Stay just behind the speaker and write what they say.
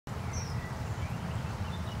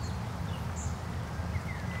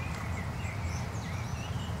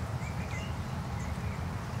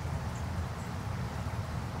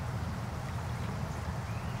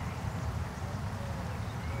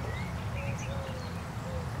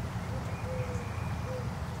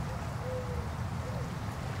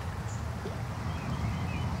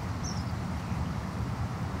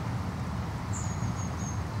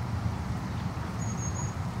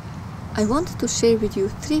I wanted to share with you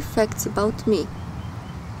 3 facts about me,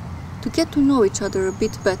 to get to know each other a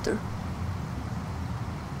bit better.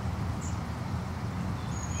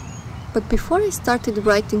 But before I started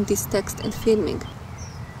writing this text and filming,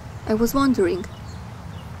 I was wondering,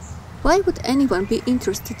 why would anyone be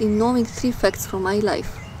interested in knowing 3 facts from my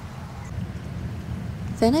life?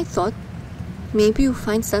 Then I thought, maybe you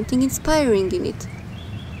find something inspiring in it,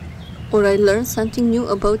 or I learn something new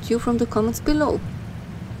about you from the comments below.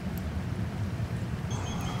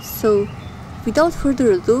 So, without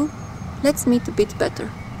further ado, let's meet a bit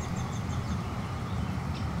better.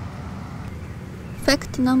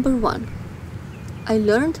 Fact number 1. I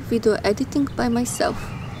learned video editing by myself.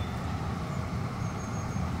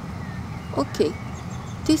 Okay,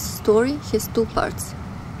 this story has 2 parts.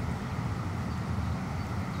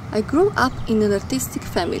 I grew up in an artistic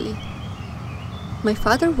family. My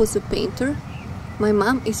father was a painter, my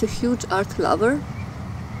mom is a huge art lover,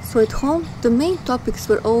 so at home the main topics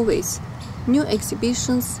were always new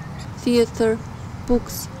exhibitions, theater,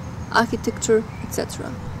 books, architecture,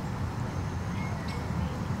 etc.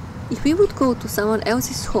 If we would go to someone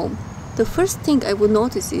else's home, the first thing I would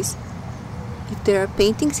notice is if there are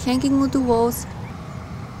paintings hanging on the walls,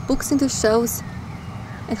 books in the shelves,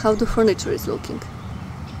 and how the furniture is looking.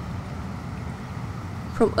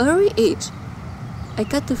 From early age, I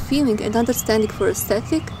got a feeling and understanding for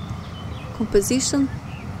aesthetic, composition,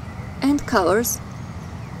 and colors,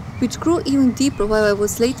 which grew even deeper while I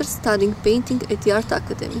was later studying painting at the Art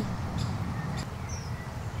Academy.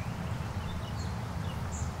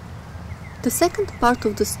 The second part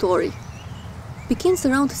of the story begins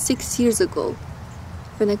around 6 years ago,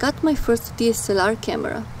 when I got my first DSLR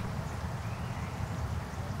camera.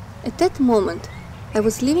 At that moment, I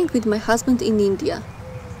was living with my husband in India,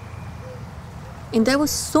 and I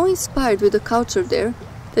was so inspired with the culture there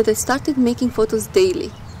that I started making photos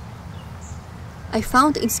daily. I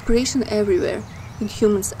found inspiration everywhere, in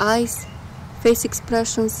humans' eyes, face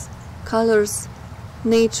expressions, colors,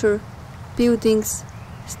 nature, buildings,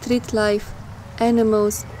 street life,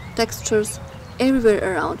 animals, textures,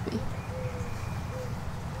 everywhere around me.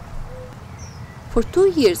 For 2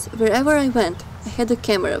 years, wherever I went, I had a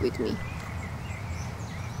camera with me.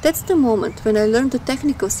 That's the moment when I learned the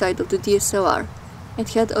technical side of the DSLR and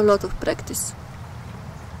had a lot of practice.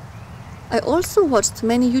 I also watched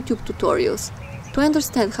many YouTube tutorials to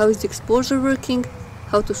understand how is the exposure working,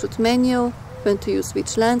 how to shoot manual, when to use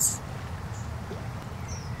which lens.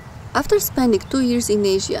 After spending 2 years in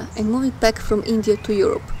Asia and moving back from India to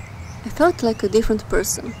Europe, I felt like a different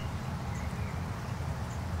person.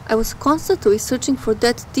 I was constantly searching for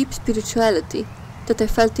that deep spirituality that I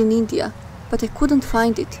felt in India, but I couldn't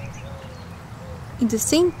find it. In the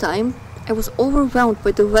same time, I was overwhelmed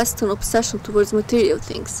by the Western obsession towards material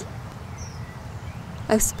things.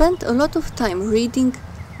 I've spent a lot of time reading,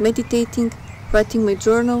 meditating, writing my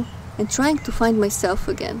journal, and trying to find myself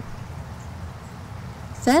again.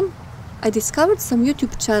 Then, I discovered some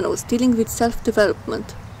YouTube channels dealing with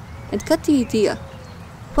self-development, and got the idea,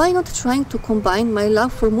 why not trying to combine my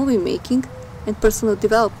love for movie making and personal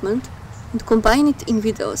development and combine it in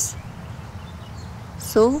videos.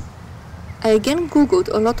 So, I again googled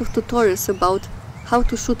a lot of tutorials about how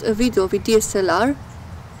to shoot a video with DSLR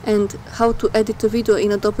and how to edit a video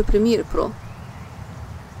in Adobe Premiere Pro.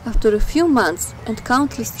 After a few months and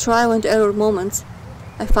countless trial and error moments,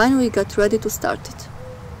 I finally got ready to start it.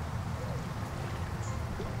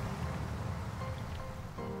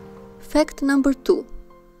 Fact number 2.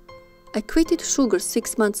 I quitted sugar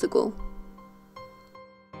 6 months ago.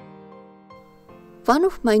 One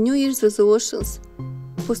of my New Year's resolutions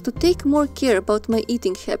was to take more care about my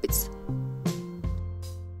eating habits.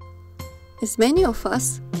 As many of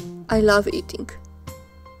us, I love eating.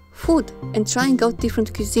 Food and trying out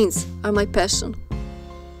different cuisines are my passion.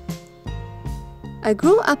 I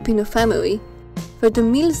grew up in a family where the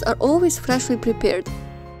meals are always freshly prepared,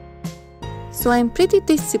 so I am pretty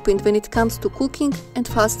disciplined when it comes to cooking and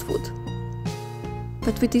fast food.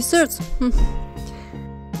 But with desserts,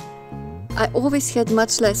 I always had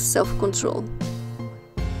much less self-control.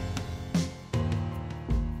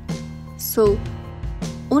 So,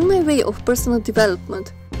 on my way of personal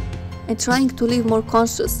development and trying to live more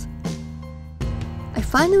conscious, I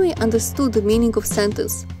finally understood the meaning of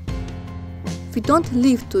sentence. We don't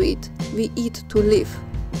live to eat, we eat to live.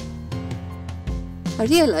 I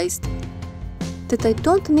realized that I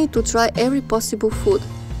don't need to try every possible food,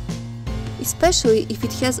 especially if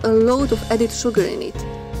it has a load of added sugar in it,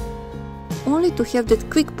 only to have that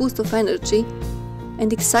quick boost of energy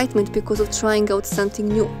and excitement because of trying out something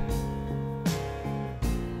new.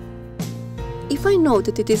 If I know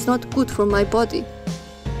that it is not good for my body,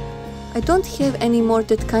 I don't have any more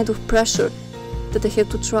that kind of pressure that I have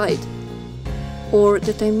to try it, or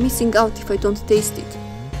that I'm missing out if I don't taste it.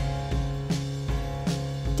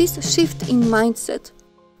 This shift in mindset,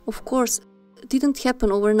 of course, didn't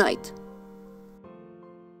happen overnight.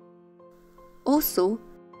 Also,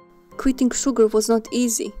 quitting sugar was not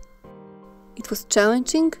easy. It was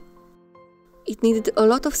challenging, it needed a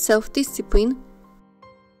lot of self-discipline,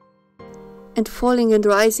 and falling and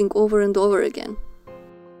rising over and over again.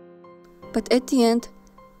 But at the end,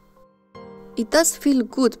 it does feel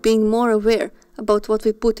good being more aware about what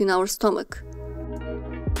we put in our stomach.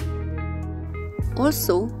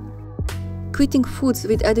 Also, quitting foods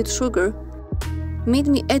with added sugar made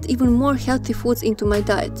me add even more healthy foods into my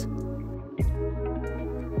diet.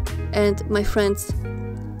 And my friends,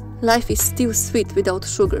 life is still sweet without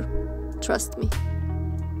sugar, trust me.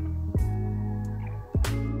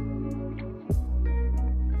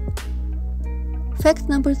 Fact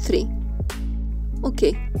number 3.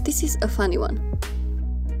 Okay, this is a funny one.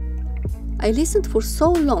 I listened for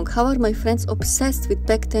so long how are my friends obsessed with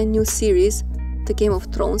back then new series, The Game of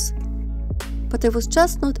Thrones, but I was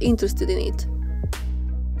just not interested in it.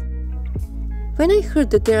 When I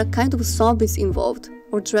heard that there are kind of zombies involved,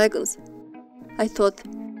 or dragons, I thought,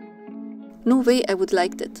 no way I would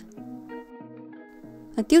like that.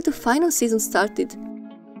 Until the final season started,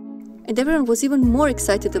 and everyone was even more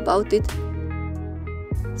excited about it,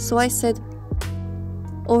 so I said,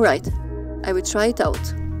 alright, I will try it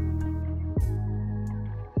out.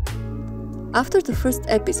 After the first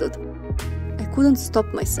episode, I couldn't stop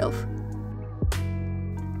myself.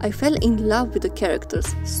 I fell in love with the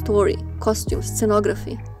characters, story, costumes,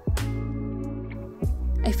 scenography.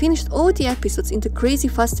 I finished all the episodes in the crazy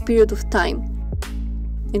fast period of time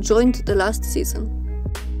and joined the last season.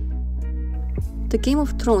 The Game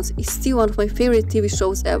of Thrones is still one of my favorite TV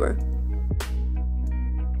shows ever.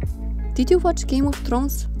 Did you watch Game of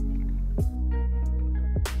Thrones?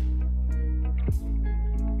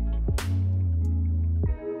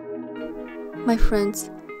 My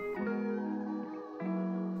friends,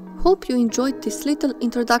 hope you enjoyed this little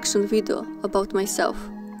introduction video about myself.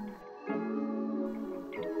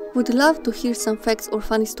 Would love to hear some facts or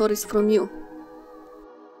funny stories from you.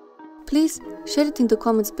 Please share it in the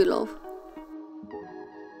comments below.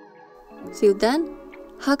 See you then,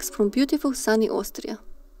 hugs from beautiful sunny Austria.